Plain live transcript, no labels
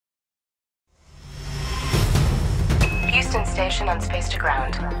station on Space to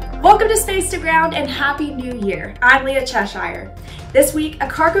Ground. Welcome to Space to Ground and Happy New Year. I'm Leah Cheshire. This week, a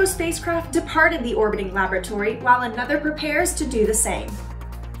cargo spacecraft departed the orbiting laboratory while another prepares to do the same.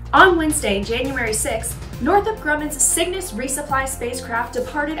 On Wednesday, January 6th, Northrop Grumman's Cygnus resupply spacecraft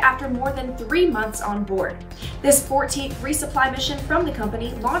departed after more than 3 months on board. This 14th resupply mission from the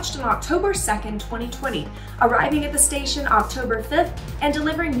company launched on October 2nd, 2020, arriving at the station October 5th and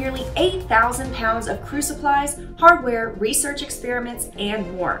delivering nearly 8,000 pounds of crew supplies, hardware, research experiments,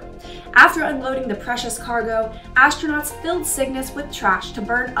 and more. After unloading the precious cargo, astronauts filled Cygnus with trash to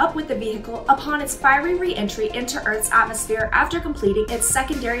burn up with the vehicle upon its fiery re-entry into Earth's atmosphere after completing its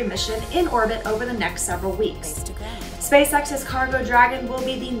secondary mission in orbit over the next several weeks. SpaceX's Cargo Dragon will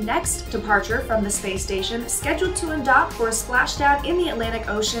be the next departure from the space station, scheduled to undock for a splashdown in the Atlantic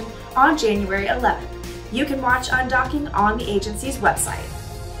Ocean on January 11th. You can watch undocking on the agency's website.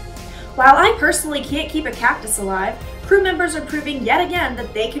 While I personally can't keep a cactus alive, crew members are proving yet again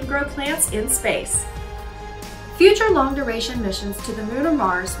that they can grow plants in space. Future long-duration missions to the Moon or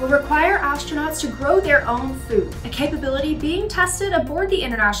Mars will require astronauts to grow their own food, a capability being tested aboard the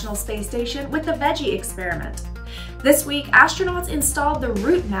International Space Station with the Veggie experiment. This week, astronauts installed the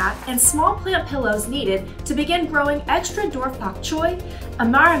root mat and small plant pillows needed to begin growing extra dwarf pak choi,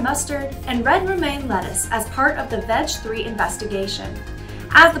 amara mustard, and red romaine lettuce as part of the Veg 3 investigation.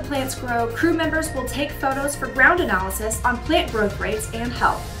 As the plants grow, crew members will take photos for ground analysis on plant growth rates and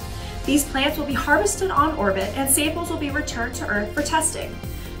health. These plants will be harvested on orbit and samples will be returned to Earth for testing.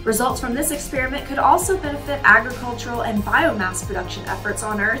 Results from this experiment could also benefit agricultural and biomass production efforts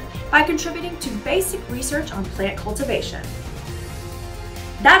on Earth by contributing to basic research on plant cultivation.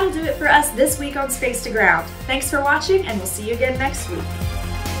 That'll do it for us this week on Space to Ground. Thanks for watching, and we'll see you again next week.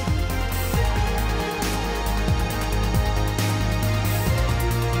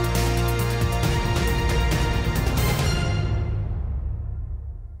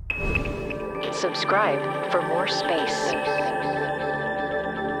 Subscribe for more space.